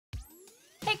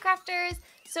Hey crafters!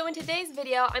 So in today's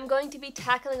video, I'm going to be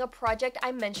tackling a project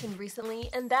I mentioned recently,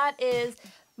 and that is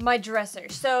my dresser.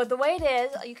 So the way it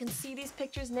is, you can see these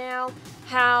pictures now,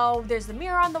 how there's the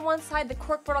mirror on the one side, the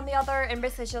corkboard on the other, and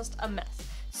basically it's just a mess.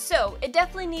 So it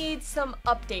definitely needs some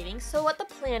updating. So what the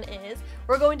plan is,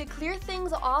 we're going to clear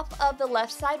things off of the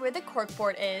left side where the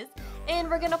corkboard is, and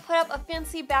we're going to put up a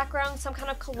fancy background, some kind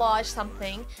of collage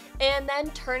something, and then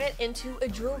turn it into a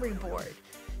jewelry board.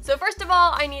 So first of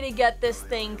all, I need to get this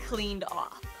thing cleaned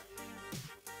off.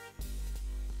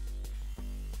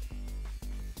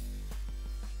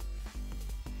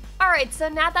 Alright, so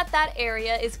now that that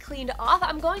area is cleaned off,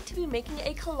 I'm going to be making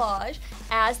a collage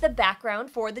as the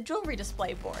background for the jewelry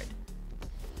display board.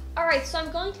 Alright, so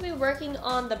I'm going to be working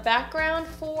on the background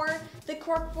for the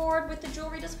corkboard with the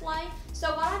jewelry display.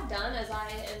 So what I've done is I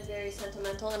am very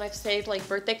sentimental and I've saved like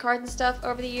birthday cards and stuff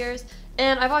over the years.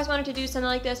 And I've always wanted to do something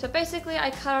like this, but basically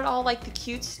I cut out all like the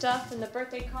cute stuff in the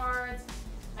birthday cards.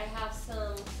 I have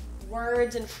some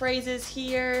words and phrases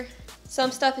here.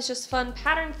 Some stuff is just fun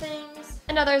pattern things,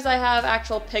 and others I have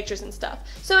actual pictures and stuff.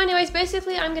 So anyways,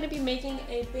 basically I'm going to be making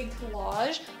a big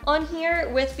collage on here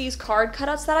with these card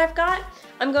cutouts that I've got.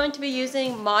 I'm going to be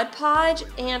using Mod Podge,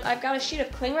 and I've got a sheet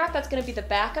of cling wrap that's going to be the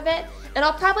back of it, and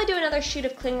I'll probably do another sheet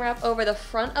of cling wrap over the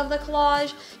front of the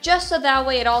collage, just so that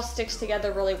way it all sticks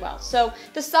together really well. So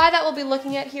the side that we'll be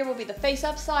looking at here will be the face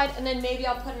up side, and then maybe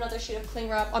I'll put another sheet of cling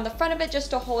wrap on the front of it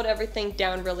just to hold everything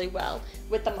down really well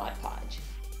with the Mod Podge.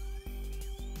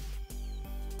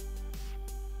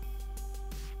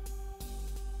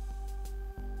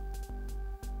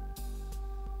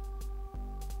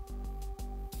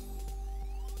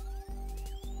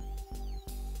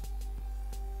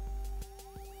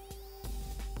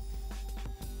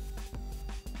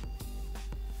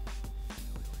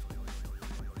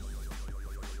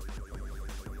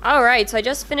 Alright, so I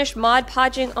just finished Mod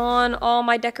Podging on all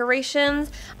my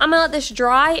decorations. I'm going to let this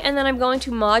dry, and then I'm going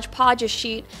to Mod Podge a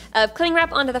sheet of cling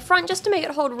wrap onto the front just to make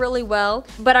it hold really well.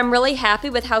 But I'm really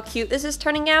happy with how cute this is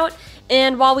turning out,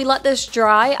 and while we let this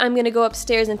dry, I'm going to go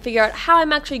upstairs and figure out how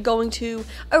I'm actually going to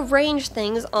arrange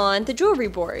things on the jewelry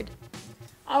board.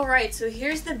 Alright, so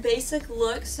here's the basic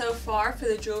look so far for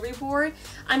the jewelry board.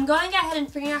 I'm going ahead and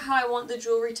figuring out how I want the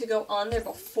jewelry to go on there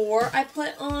before I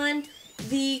put on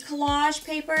the collage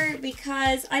paper,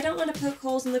 because I don't want to poke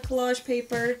holes in the collage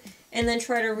paper and then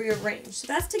try to rearrange. So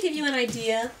that's to give you an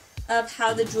idea of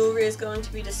how the jewelry is going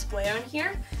to be displayed on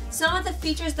here. Some of the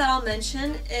features that I'll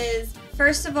mention is,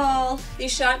 first of all,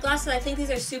 these shot glasses. I think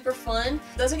these are super fun.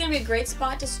 Those are going to be a great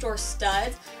spot to store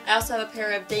studs. I also have a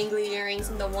pair of dangly earrings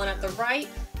in the one at the right,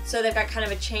 so they've got kind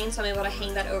of a chain, so I'm able to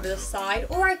hang that over the side,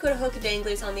 or I could hook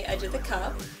danglies on the edge of the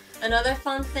cup. Another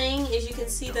fun thing is you can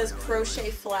see those crochet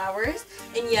flowers,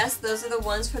 and yes, those are the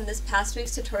ones from this past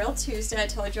week's Tutorial Tuesday. I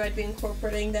told you I'd be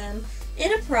incorporating them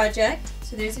in a project,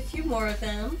 so there's a few more of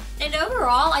them. And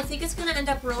overall, I think it's going to end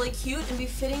up really cute and be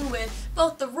fitting with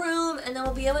both the room, and then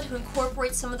we'll be able to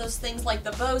incorporate some of those things like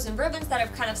the bows and ribbons that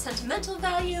have kind of sentimental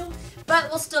value, but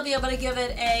we'll still be able to give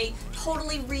it a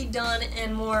totally redone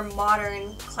and more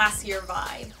modern, classier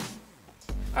vibe.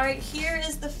 Alright, here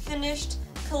is the finished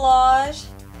collage.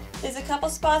 There's a couple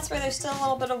spots where there's still a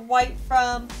little bit of white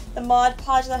from the Mod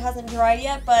Podge that hasn't dried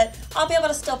yet, but I'll be able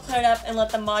to still put it up and let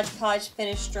the Mod Podge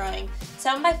finish drying.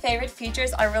 Some of my favorite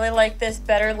features, I really like this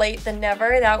Better Late Than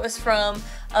Never. That was from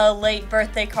a late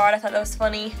birthday card. I thought that was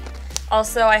funny.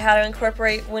 Also, I had to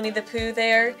incorporate Winnie the Pooh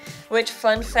there, which,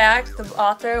 fun fact, the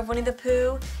author of Winnie the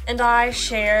Pooh and I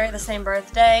share the same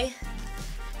birthday.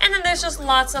 And then there's just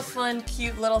lots of fun,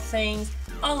 cute little things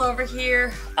all over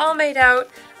here, all made out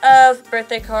of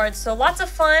birthday cards, so lots of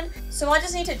fun. So I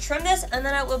just need to trim this, and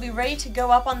then it will be ready to go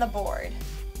up on the board.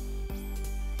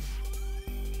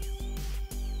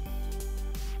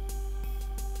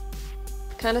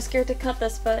 Kind of scared to cut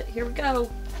this, but here we go.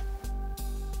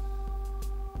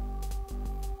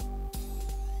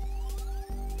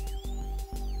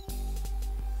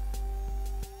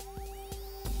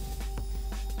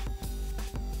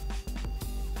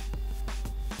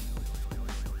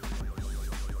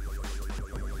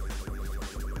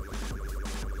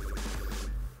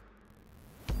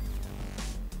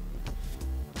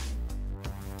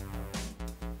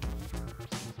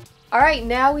 Alright,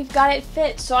 now we've got it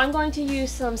fit, so I'm going to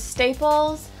use some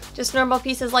staples, just normal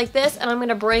pieces like this, and I'm going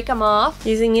to break them off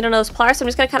using needle nose pliers. So I'm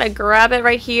just going to kind of grab it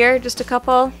right here, just a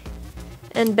couple,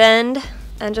 and bend,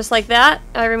 and just like that,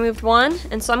 I removed one.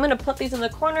 And so I'm going to put these in the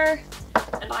corner,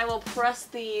 and I will press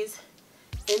these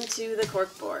into the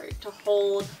corkboard to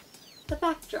hold the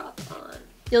backdrop on.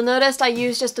 You'll notice I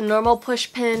used just a normal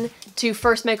push pin to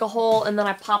first make a hole, and then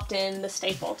I popped in the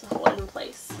staple to hold it in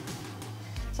place.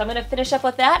 So So I'm going to finish up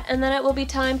with that, and then it will be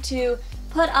time to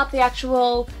put up the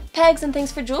actual pegs and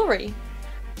things for jewelry.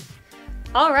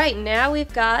 Alright, now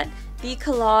we've got the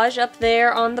collage up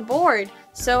there on the board.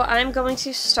 So I'm going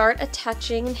to start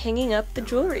attaching and hanging up the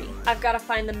jewelry. I've got to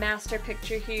find the master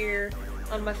picture here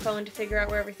on my phone to figure out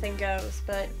where everything goes,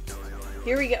 but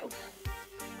here we go.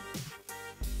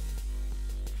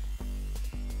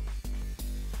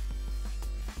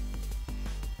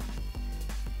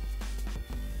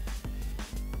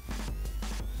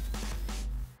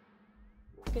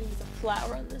 I'm gonna use a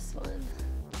flower on this one.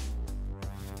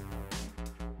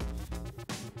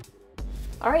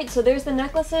 Alright, so there's the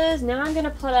necklaces. Now I'm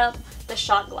gonna put up the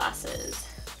shot glasses.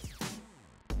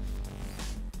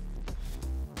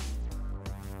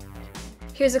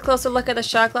 Here's a closer look at the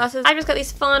shot glasses. I just got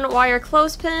these fun wire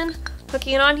clothespin,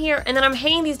 hooking it on here, and then I'm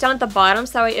hanging these down at the bottom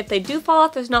so that way if they do fall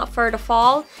off, there's not fur to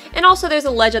fall. And also there's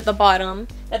a ledge at the bottom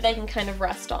that they can kind of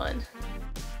rest on.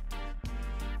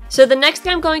 So the next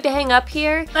thing I'm going to hang up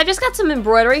here, I just got some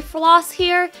embroidery floss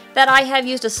here that I have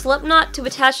used a slip knot to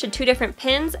attach to 2 different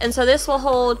pins, and so this will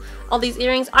hold all these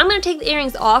earrings. I'm going to take the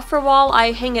earrings off for while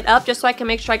I hang it up just so I can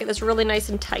make sure I get this really nice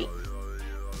and tight.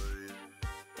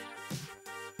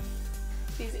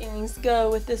 These earrings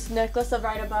go with this necklace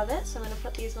right above it, so I'm going to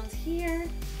put these ones here.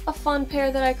 A fun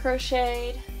pair that I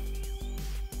crocheted.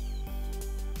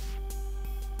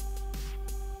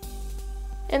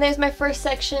 And there's my first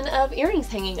section of earrings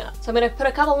hanging up. So I'm going to put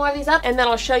a couple more of these up and then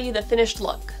I'll show you the finished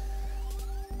look.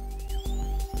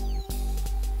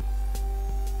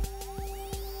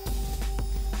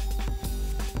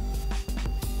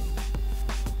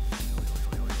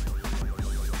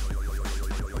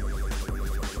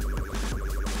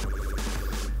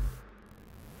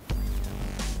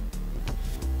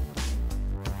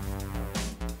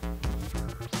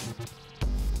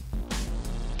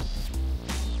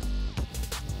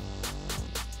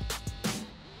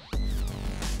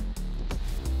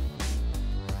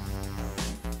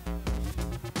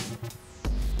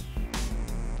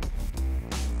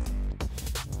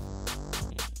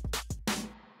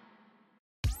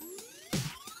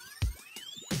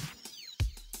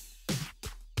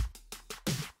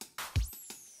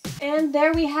 And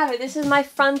there we have it. This is my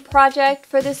fun project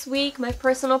for this week, my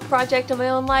personal project in my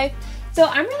own life. So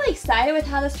I'm really excited with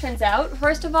how this turns out.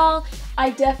 First of all, I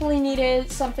definitely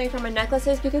needed something for my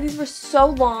necklaces because these were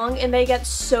so long and they get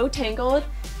so tangled.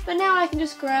 But now I can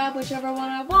just grab whichever one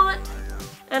I want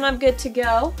and I'm good to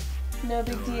go. No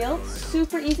big deal.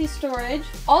 Super easy storage.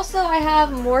 Also, I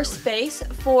have more space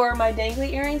for my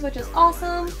dangly earrings, which is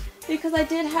awesome because I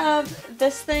did have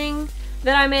this thing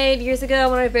that I made years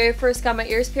ago when I very first got my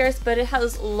ears pierced, but it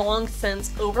has long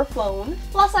since overflown.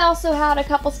 Plus I also had a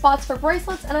couple spots for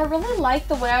bracelets, and I really like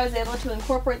the way I was able to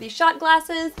incorporate these shot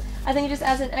glasses. I think it just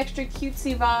adds an extra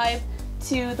cutesy vibe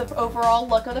to the overall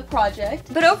look of the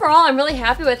project. But overall, I'm really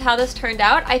happy with how this turned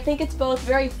out. I think it's both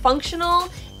very functional.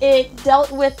 It dealt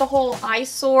with the whole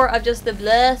eyesore of just the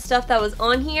bleh stuff that was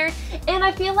on here, and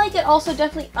I feel like it also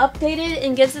definitely updated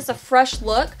and gives us a fresh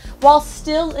look while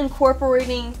still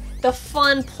incorporating the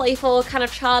fun, playful, kind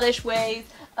of childish ways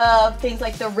of things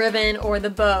like the ribbon or the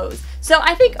bows. So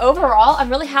I think overall, I'm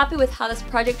really happy with how this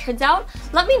project turns out.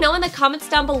 Let me know in the comments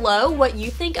down below what you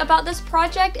think about this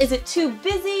project. Is it too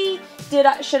busy?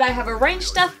 Should I have arranged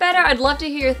stuff better? I'd love to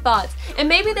hear your thoughts. And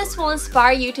maybe this will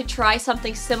inspire you to try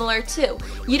something similar too.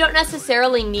 You don't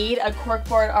necessarily need a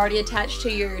corkboard already attached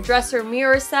to your dresser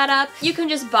mirror setup. You can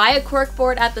just buy a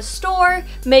corkboard at the store,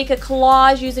 make a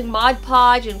collage using Mod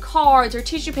Podge and cards or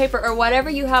tissue paper or whatever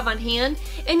you have on hand,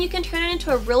 and you can turn it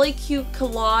into a really cute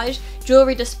collage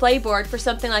jewelry display board for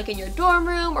something like in your dorm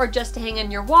room or just to hang on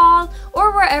your wall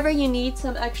or wherever you need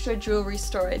some extra jewelry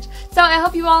storage. So I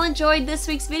hope you all enjoyed this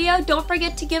week's video. Don't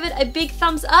forget to give it a big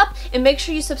thumbs up and make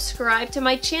sure you subscribe to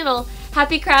my channel.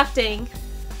 Happy crafting!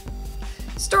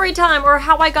 Story time, or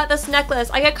how I got this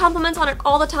necklace. I get compliments on it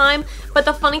all the time, but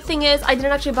the funny thing is I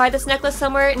didn't actually buy this necklace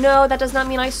somewhere. No, that does not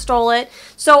mean I stole it.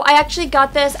 So I actually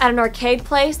got this at an arcade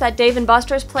place, that Dave &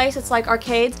 Buster's place. It's like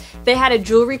arcades. They had a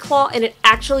jewelry claw and it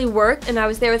actually worked, and I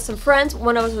was there with some friends.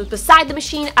 One of us was beside the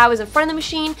machine, I was in front of the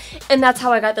machine, and that's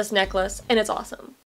how I got this necklace, and it's awesome.